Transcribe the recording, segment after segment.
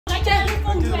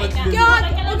What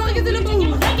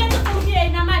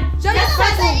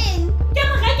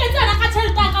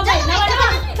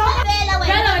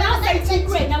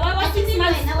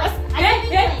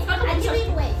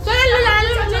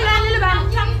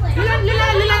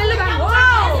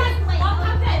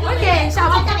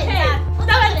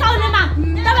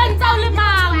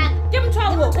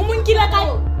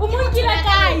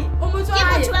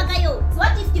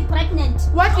if you're pregnant?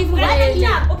 What if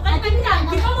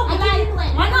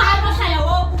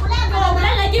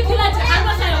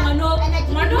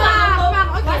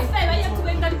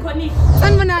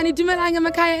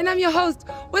and I'm your host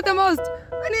with the most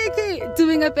Aniki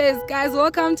doing a best, guys.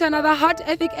 Welcome to another hot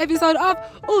epic episode of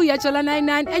Uyajola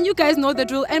 99, and you guys know the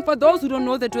drill. And for those who don't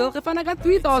know the drill, I got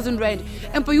 3,000 rand,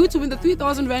 and for you to win the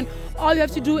 3,000 rand, all you have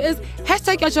to do is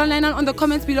hashtag uyajola99 on the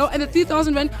comments below, and the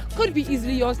 3,000 rand could be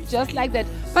easily yours just like that.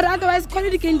 But otherwise,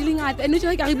 quality can dealing at and you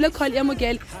can call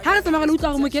Mjolo.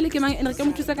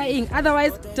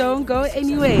 Otherwise, don't go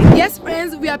anywhere. Yes,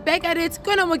 friends, we are back at it.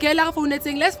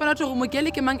 Let's find out hello,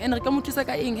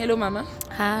 mama.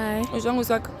 Hi.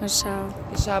 Sharp.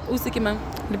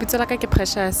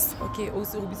 Precious. Okay,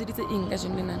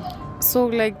 So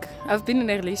like I've been in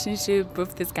a relationship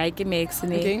with this guy Max,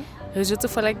 okay.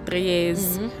 For like 3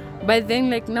 years. But then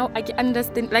like now I can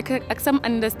understand, like I some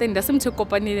understand there's some to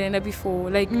before.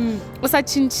 Like osa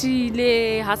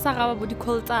chinchile hasara body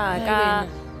call ta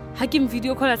hakim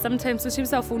video call sometimes so she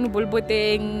phone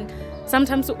bolboteng.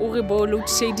 Sometimes load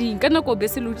shading,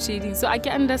 load shading. So I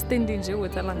can understand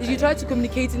what Did you try to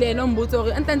communicate with her?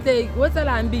 What's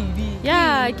a baby?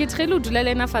 Yeah, I get really do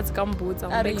lena fats kambuza.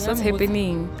 What's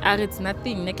happening? It's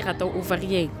nothing. I can't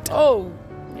overreact. Oh.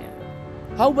 Yeah.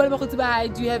 How well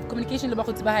do you have communication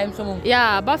about him?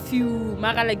 Yeah, but few.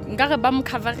 Mara like ngare bam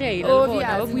cover. Oh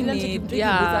yeah.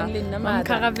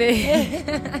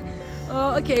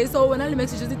 Oh, okay, so when I make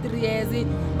just 3 years,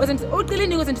 wasn't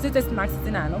cleaning just max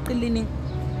cleaning.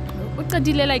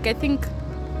 Like I think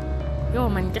yo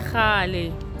man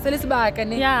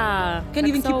yeah. Can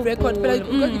you even keep record?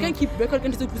 You can keep record.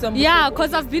 Yeah,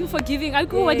 because I've been forgiving. I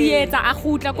go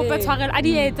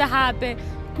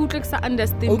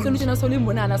understand.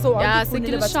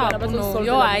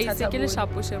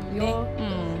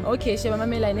 Okay, just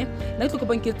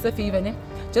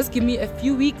give me a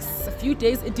few weeks, a few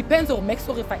days. It depends on Max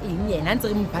or if I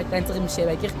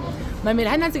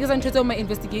my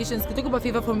investigations.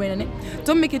 Favor from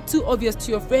don't make it too obvious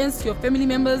to your friends, to your family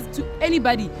members, to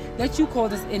anybody that you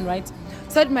called us in, right?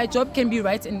 So that my job can be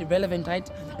right and relevant, right?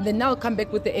 And then now I'll come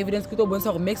back with the evidence.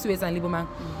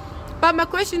 But my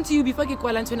question to you before you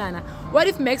call Antonana, what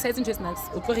if Max has interest snacks?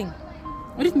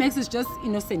 What if Max is just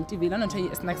innocent? If you don't try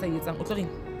snacks,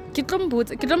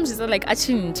 like a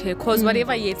change because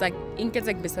whatever he is like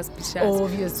like suspicious.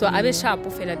 Obviously. So I be sharp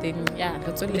then yeah,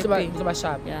 that's only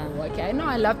sharp. Yeah. Oh, okay, I know,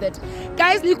 I love that.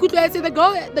 Guys, you could say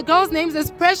the girl's name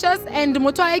is Precious and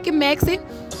Motoaike Maxi.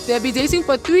 They'll be dating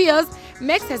for 3 years.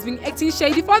 Max has been acting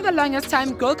shady for the longest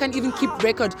time. Girl can't even keep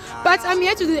record. But I'm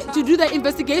here to do the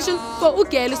investigation for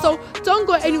Ugel. So don't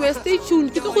go anywhere. Stay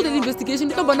tuned. Get the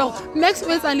investigation. Max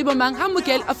West and Libomang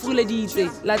Hamugel Afule DJ.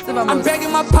 I'm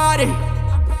begging my party.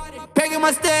 Begging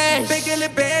my stash, bring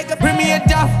me a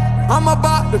duff. I'm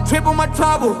about to triple my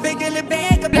trouble.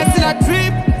 Blessed I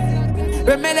trip,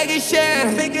 but man I get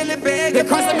share. They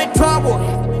causing me trouble.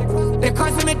 They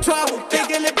causing me trouble.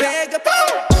 Begging the bag,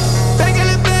 begging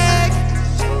the bag,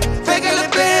 begging the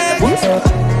bag,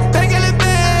 begging the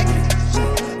bag,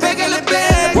 begging the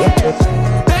bag,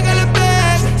 begging the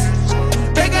bag,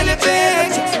 begging the bag,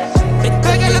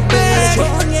 begging the bag.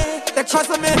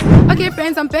 Okay,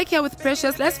 friends, I'm back here with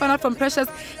Precious. Let's find out from Precious.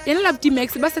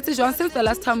 Max, since the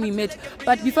last time we met.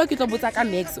 But before you talk about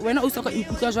Max, when I also okay,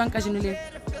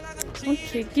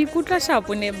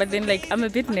 but then like I'm a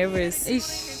bit nervous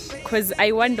because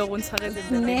I wonder when like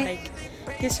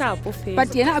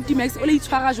but Max only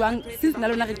since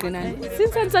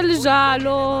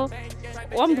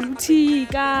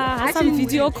some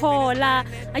video call. I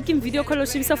can video call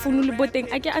phone.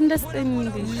 I can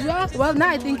understand. Yeah, well, now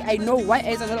I think I know why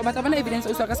I said, but I have evidence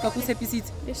also.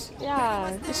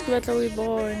 Yeah, it's good that we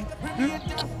born.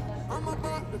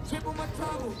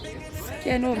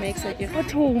 Yeah, no, makes like it. We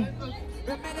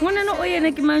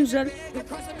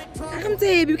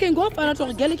can go for it.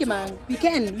 We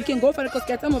can go for it because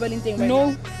get some mobile thing.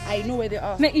 No, I know where they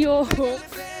are. Yo,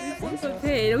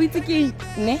 okay, we taking.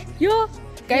 Yo.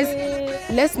 Guys,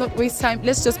 let's not waste time.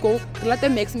 Let's just go. Let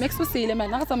them Max for sale,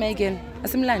 man. Now some again.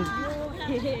 Asim land.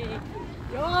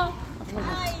 Yo.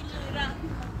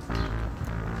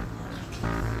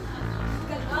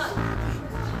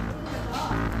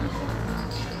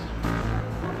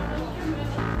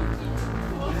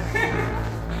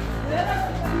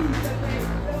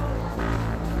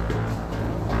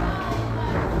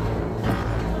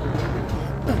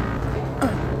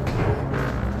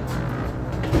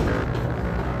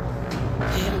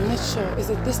 not sure. Is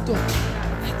it this door?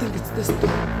 I think it's this door.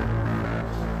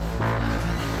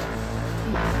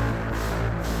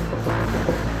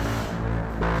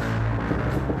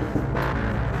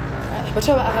 But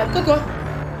go.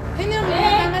 Hey!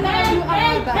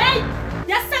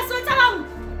 Yes, that's what's wrong.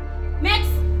 Max.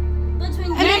 Between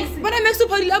Max. But I make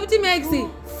super love Maxi.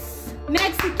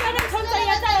 Max, can I tell you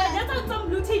that's some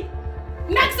beauty?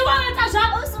 Max, what is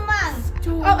that? Osman.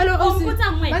 Oh, hello, Osman.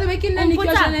 By the way, can I get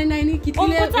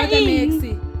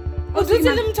Maxi? Oh, did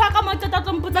you talk about that?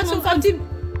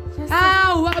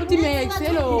 Ah, what up, Max?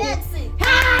 Hello. Hey,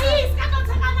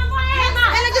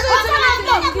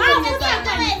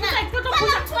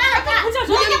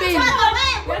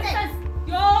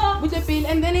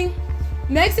 and then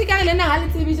Mexican and a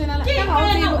television. Okay.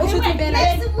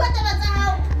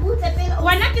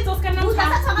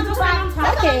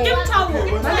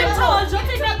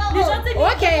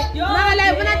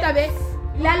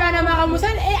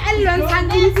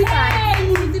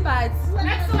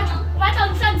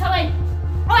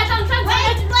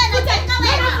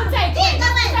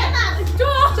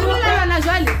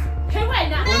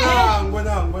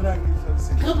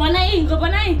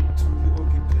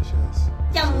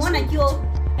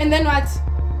 And then what?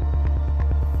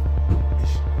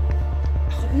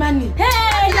 Money.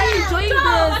 Hey, enjoying this.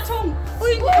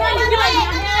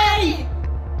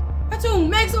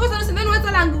 Max, then what's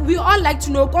along? We all like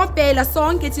to know. Compare a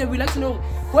song, getting we like to know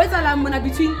what's along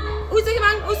between. Who's the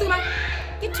man?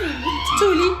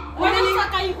 Tuli. Okay.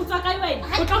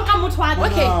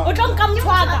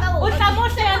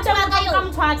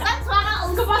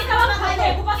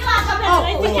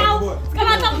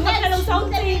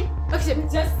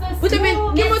 What do you mean?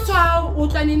 Give me 12 or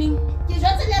 20.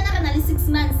 6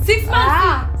 months. 6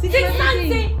 months. 6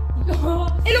 months.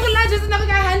 It looks like just another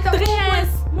guy hand.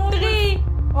 3.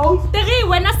 Oh, 3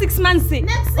 when 6 months.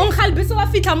 Uncle Biso wa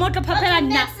fitla mo tlo phapela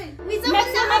nna.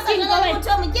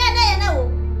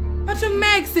 But you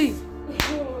Maxi.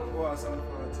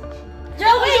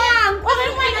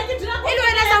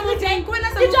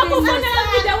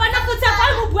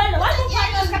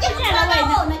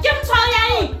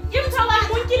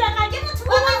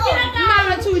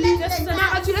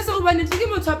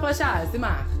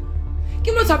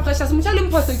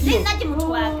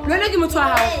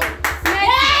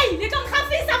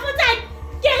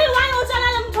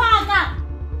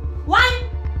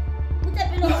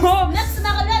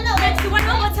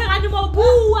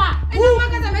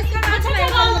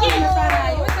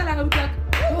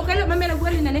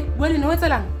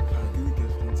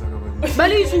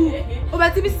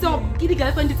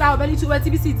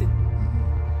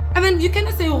 I mean, you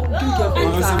cannot say you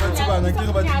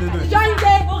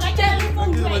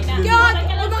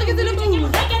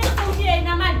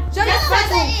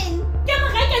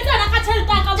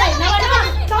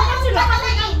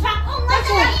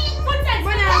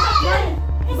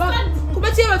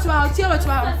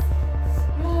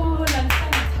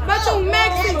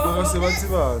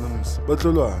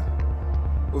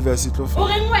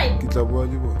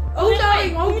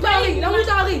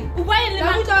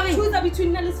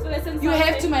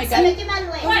have to, my guy.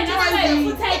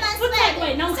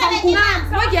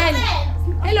 Again.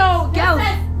 Hello, girls,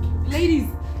 ladies.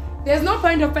 There's no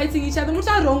point of fighting each other. What's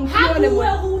wrong?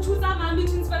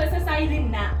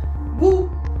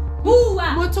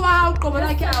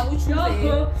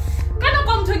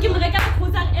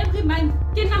 Every man,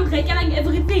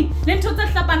 everything.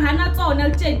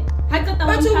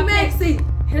 But you Maxi.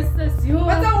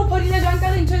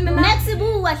 Maxi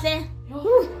boo was there.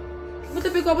 What the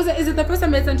big opposite is it the person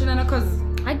made attention and cause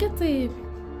I get it.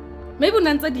 Maybe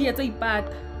Nansa diet a bad.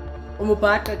 no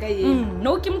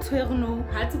Kim Twer no.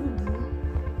 Had to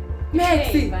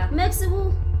Maxi. Maxi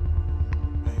boo.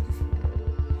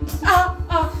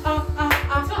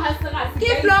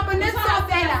 Keep up on this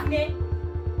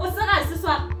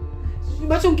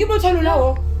but you keep on telling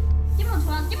now.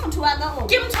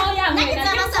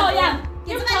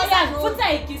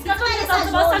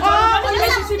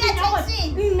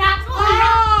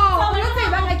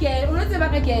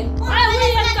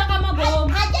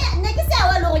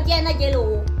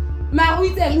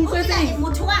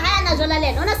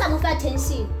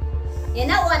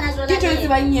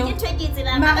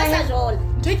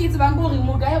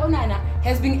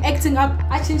 Has been acting up.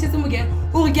 I changed him again.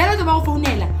 Who get about phone?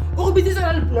 Who be this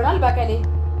Loral Bacale?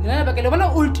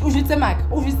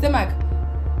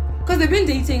 Because they've been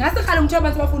dating. I still can't tell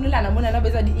about phone. I'm going to be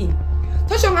at the inn.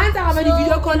 So, I'm going to have a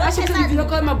video call. I should have a video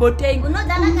call my boating. One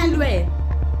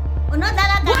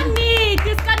need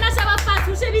this kind of fast.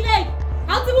 Who should be like?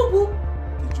 How to move?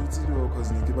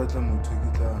 Because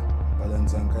Nikita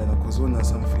Balance and kind of Cosona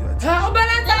some fear. How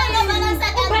balance?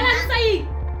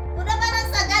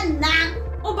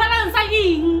 Tsa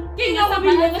eng? Ke eng sa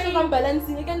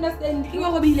balancing. I can understand. Ke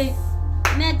go bile.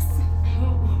 Next.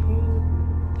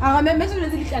 I remember to the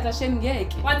little shame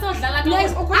gek. What's all that?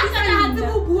 Next,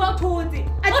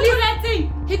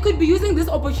 he could be using this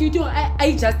opportunity or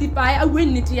I justify I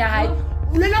win it here high.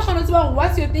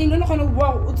 What's your thing? No, so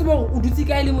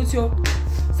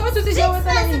to see what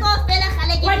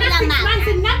when 6 months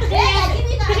in not 3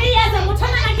 years I'm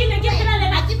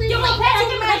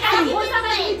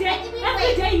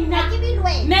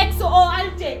next or all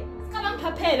day. Come on,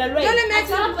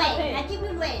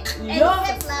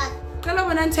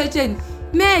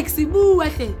 Max,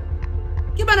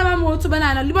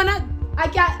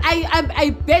 I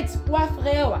bet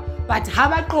but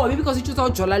have a call because you choose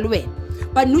out Jola.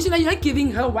 But Nushina, you're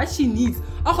getting her what she needs.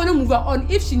 I'm gonna move her on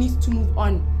if she needs to move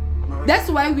on. That's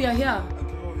why we are here.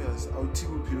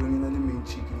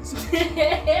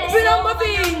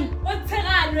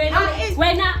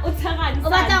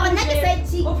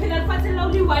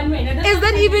 Is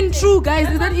that even true, guys?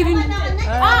 Is that even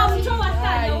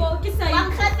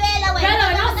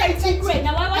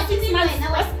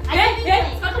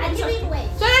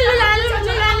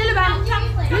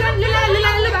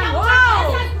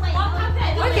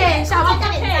okay,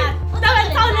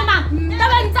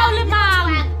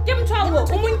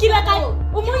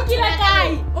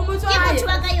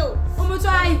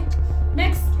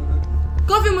 next.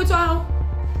 Coffee mutual.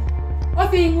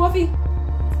 Offing.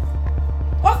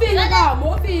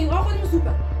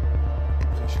 Super.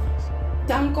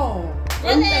 Danko.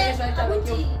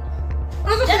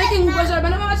 Also making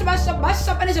but I'm much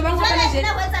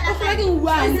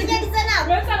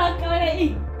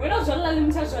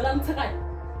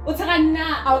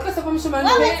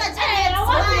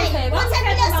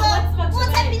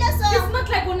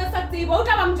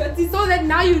so that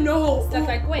now you know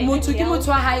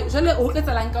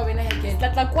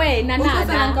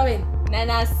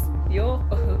nanas yo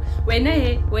wena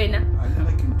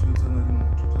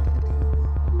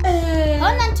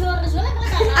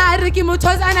a re ke motho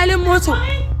a na le motho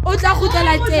o tla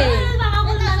gutela teng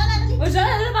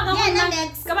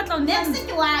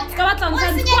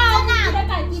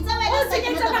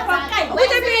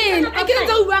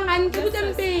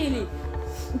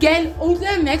girl o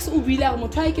tle Max o bila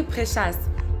motho a ke precious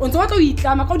o ntse wa tlo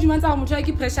itlama ka dimantsha ga motho a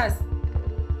ke precious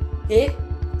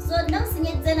so now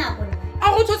senyetse nako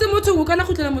a go tshotse motho o kana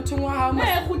gutlela mothong wa gago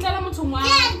gutlela mothong wa a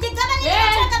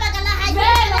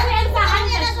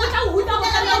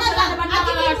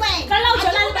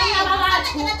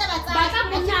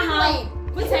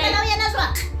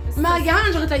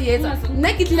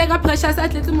ke tlile ka precious a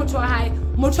tletse motho wa hae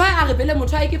motho a re bele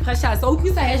motho a ke precious o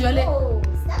utlwisa he jwale o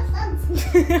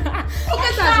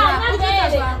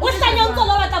tlanya o tlo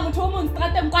batla motho o mo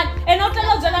strateng kwana ene o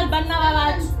tlela o jela le banna ba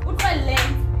batho o tlwelle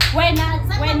wena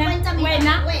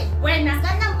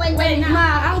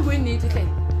ma a go nnete hle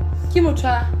ke motho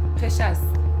a precious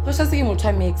ke motho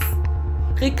a Max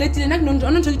re qetile nna ke no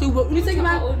ntho ke tlo o itse ke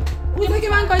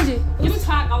mang kanje ke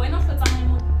motshaka wena o hlotsa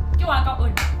maimo ke wa ka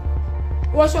ona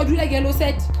wa shwa dula ke lo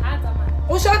set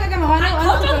o shwa ka mahana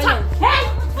hey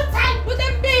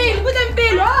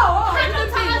putempile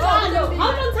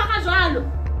how don't taka jwalo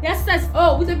yes sis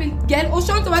putempile girl o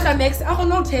shwa ntse batla Max a go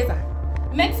no thetsa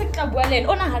Max ka bua le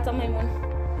ona ha tsa maimo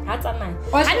ha tsamaya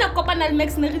ana kopana le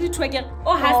Max ne re di twekere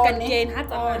o has ka again ha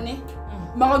tsamaya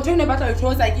ma go ntse batla o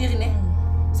tlosa ke rene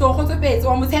so go tsepetse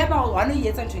wa motshepa go wana e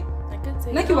etsa ntwe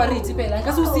nna ke wa re itipela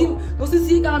nka se o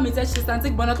se ka metsa tshisa ntse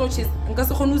ke bona tlo tshisa nka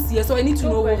se gone o sie so I need to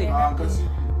know gore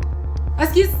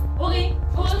askis okay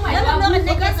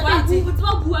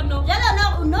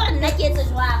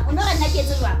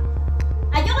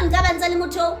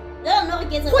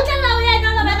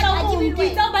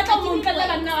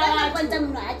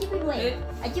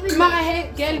mara he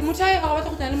girl motho a ga batla go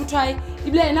tsena le motho a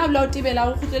ibile ena o la o tebela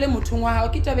go gotlele mothong wa gago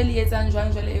ke tabele e etsang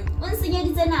jwang jwale eo o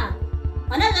nsenyeditse na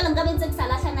ona jalo nka bentse ke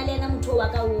salatlhana le ena motho wa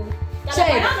ka o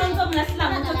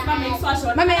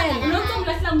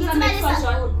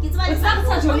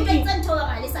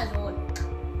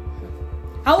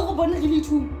ha o go bone re le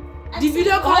two di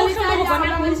video call tsa go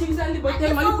bona ba lebisang le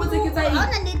boteng ma ipotse ke tsa eng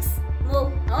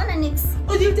ona nix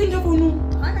o di teng go no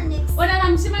ona nix ona la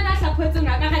mshimana a hlaphoetseng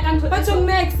a ka reka ntho batho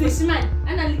Max mshimana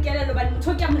ana le kelelo ba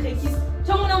ntho ke a morekisi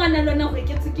thongona ngwana lona go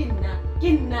reketse ke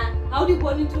nna ha o di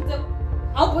bone ntho tse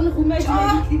ha o bone go me di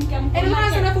clinic am ene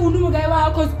ma sana phone mo guy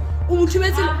wa cause o mo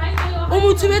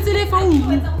thubetse le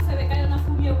phone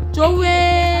jowe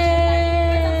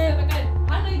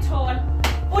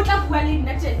o tla bua le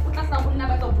nna tjena o tla sa go nna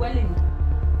ba tla bua le nna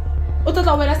o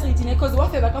tla wela street ne cause wa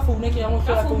feba ka phone ke ya mo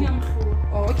hlola phone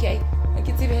oh okay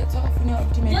ke tsebe tswa phone ya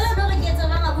optimate jalo no re ke etsa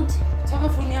ba mabuti tshwara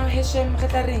phone ya Heshem re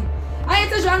tla reng a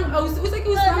etsa jwang o se ke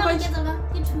o se mang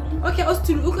ba okay o se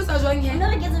tulu o tsa jwang he no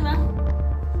re ke tseba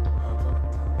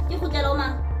ke go tlela o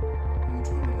mang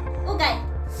okay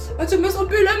o tshome so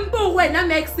pelo mpo wena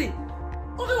Max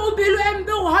o re o pelo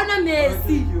mpo go hana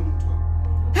Messi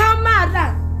ha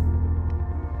mara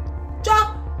jo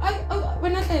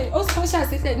wena hle o se fasha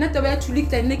se hle nna taba ya thulik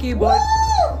tla nne ke e bona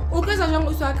o ka sa jwang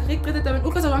o sa re qete taba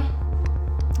o ka sa jwang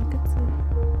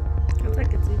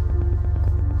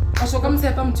a so ka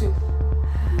mtshepa motho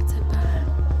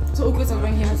so o ka sa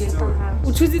jwang he mo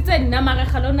o thusitse nna mara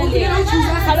galona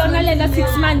le na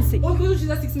 6 months o ka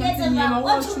thusa 6 months ni ma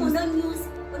o thusa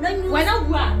wena o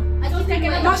bua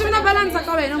no se na balance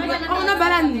ka wena o na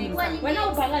balance wena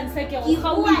o balance ke o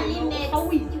gawi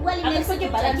a se ke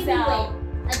balance ya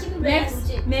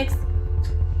next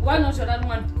one o jora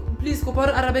one please go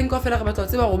por arabeng ka fela ga batho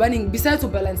tseba go baneng besides to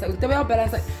balance o tebe ya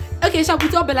balance okay sha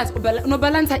butsa balance no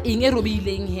balance eng e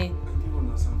robileng he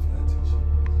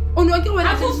o no ke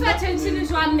wena go pay attention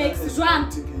jwa next jwa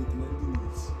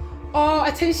oh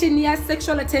attention ya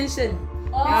sexual attention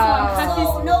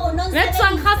no next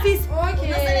one Hafiz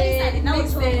okay no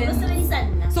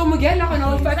so mogela go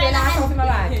no fa fela ha sa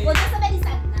mabaka o tsa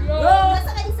sebedisana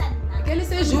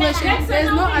there's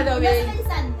no other way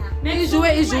is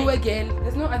joue girl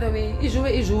there's no other way is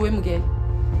joue mogela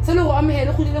se le go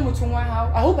amehele go dile mothong wa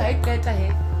hao a ho ba iqeta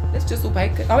he let's just hope I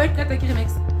iqeta ke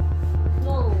Max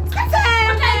no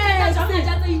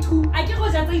a ke go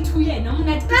jatsa itu yena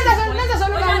mona nna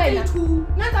jalo ba wena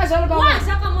nna jalo ba wa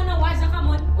ja ka mona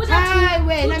o ja hai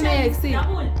wena Max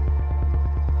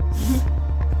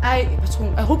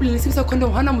I hope le sibisa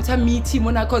condom hana motha meaty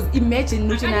mona cause imagine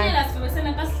no tjena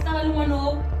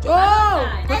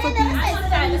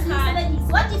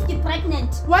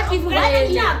what if you're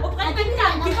pregnant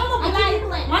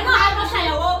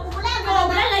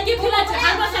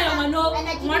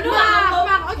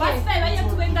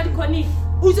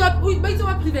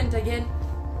prevent again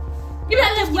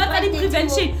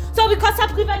prevention so because I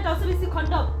prevent also we see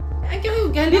condom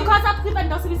because I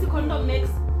prevent also we see condom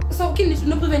next so can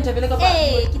no prevent a belega ba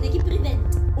ke ne ke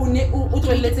prevent o ne o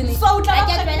tsweletse ne so o tla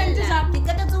ke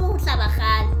ka tsa go hlaba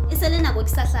gale e se le nako ke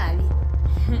sa hlabe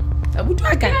abutu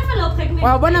aka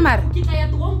wa bona mara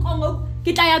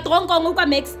ke tla ya tronkong kwa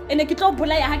Max ene ke tlo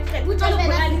bolaya ha ke o tlo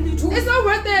bolaya le dithu it's not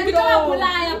worth it ke tlo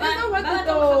bolaya ba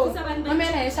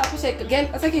mamela e sha pusheka girl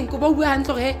asa ke go ba bua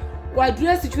hantlo he wa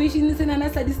dula situation se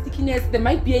nana sa stickiness there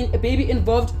might be a baby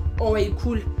involved or a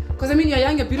cool because I mean you're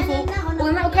young you're beautiful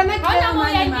ona o kana ke how mo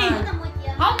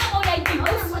ya king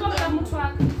o se go ka motho wa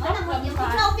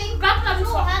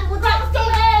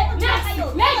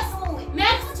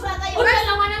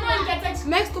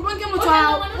Max go bonke motho wa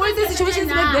hao o itse situation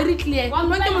is very clear go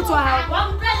bonke motho wa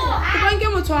hao go bonke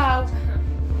motho wa hao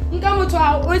nka motho wa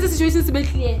hao o itse situation is very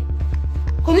clear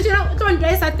go ne tjena o tlo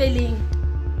ntwa e sa teleng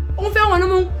o mfe ngwana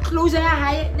mo closure ya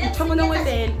hae nthomo le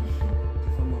ngwetele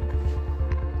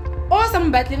o sa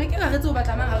mbatleng ke ga re tse o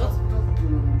batla mang ga re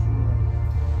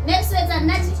next week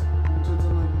nati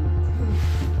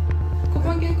go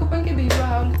bonke baby wa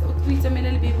hao o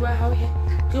tsamela le baby wa hao he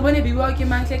re bone baby wa ke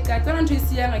mang hle ka tsona ntho e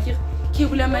siang ke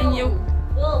bula mang eo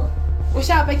o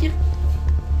shapa ke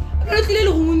re tlile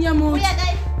le go munya mo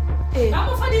ba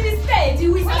mo fa di stage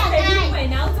we sa steady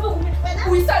wena o tsebo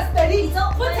we sa steady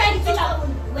go thank you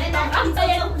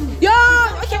yo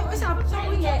okay o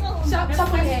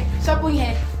shapong he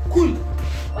cool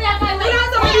o ya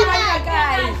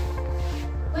kai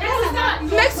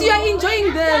Max you are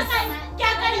enjoying this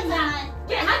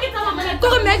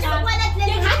Max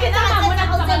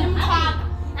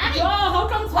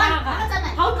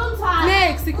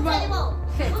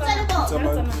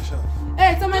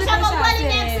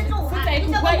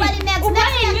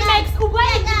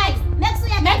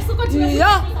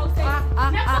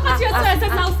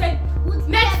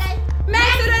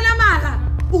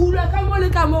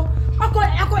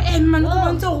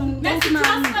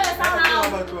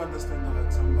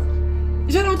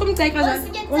je ne comprends pas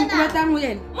on peut pas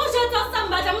moyen moi je te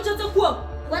samba moi je te quoi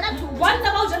wena tu wanda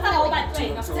ba o jata ba o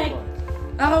batla after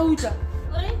ara uta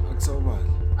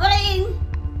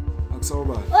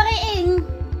ore eng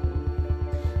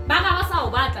ba ga ba sa o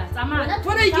batla tsamana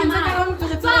bona ikentse ka ra motho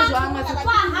re tsaya jwang wa ke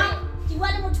bua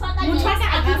le motho wa ka motho wa ka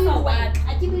a ka sa o batla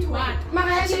a ke bua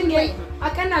mara ya shenge a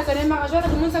ka nna tsone mara jwa re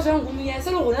montsha jwang go munya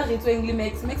se le gona re tsweng le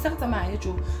Max re tsamaya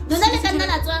jo nona le ka nna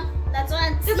la tswa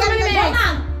se tswa le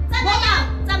Max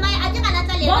tsamaya a ke ga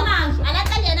latla le a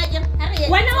latla le yena ke ha re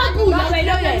wena wa kula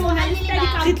wena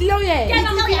re tlile o ye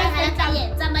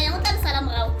tsamaya o tla sala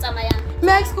morao tsamaya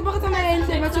Max ko ba tsamaya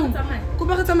ntle batsong ko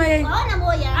ba tsamaya bona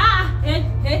mo ya he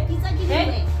kitsa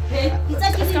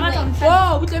ke dingwe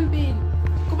Wow, we can be.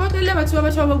 Come on, let me tell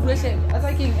you about as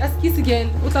I can ask kiss again.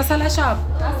 What's a salad shop?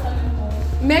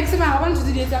 Maximum, I want to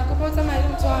do this. I'm going to my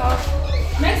room to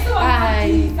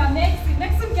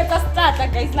Maxim get us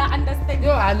started, guys. La understand.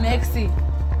 Yo, I'm Maxi.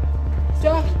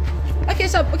 So, okay,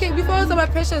 shop. Okay, before my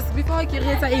precious, before I get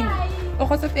ready in. O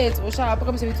go se fetse o shapa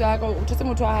ka mosebetsi wa ka o thotse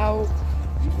motho wa hao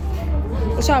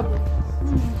o shapa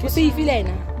o se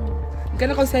ifilena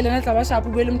nkana go selena tla ba shapa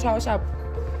o buele motho wa shapa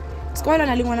skola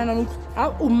na le ngwana na utlo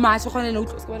ha o matse go na le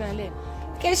utlo skola na le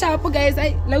ke shapa guys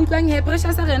ai la utlwang he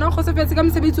pressure sa rena go se fetse ka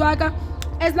mosebetsi wa ka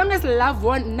as long as love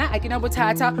won na akina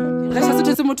bothata re sa se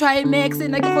thotse motho wa Max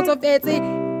na ke go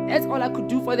tsofetse. That's all I could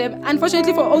do for them.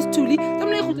 Unfortunately for us Tuli, but I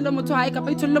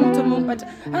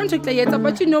don't take the yet.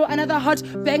 But you know, another hot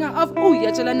banger of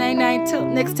uyajola 99. Till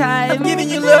next time. I'm giving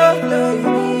you love,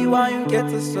 baby. Why you get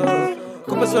to so?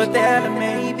 Come so tell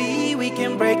maybe we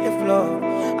can break the flow.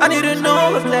 I need to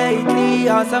know lately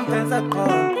how some friends are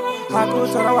called. I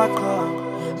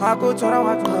go to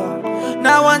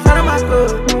now one time I'm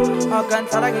good. How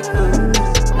can I get good?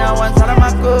 Now one time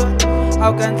I'm good.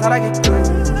 How can I get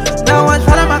good? Now one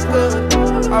time I'm good.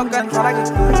 How can I get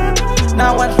good?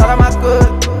 Now one time I'm good.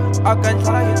 How can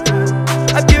I get good?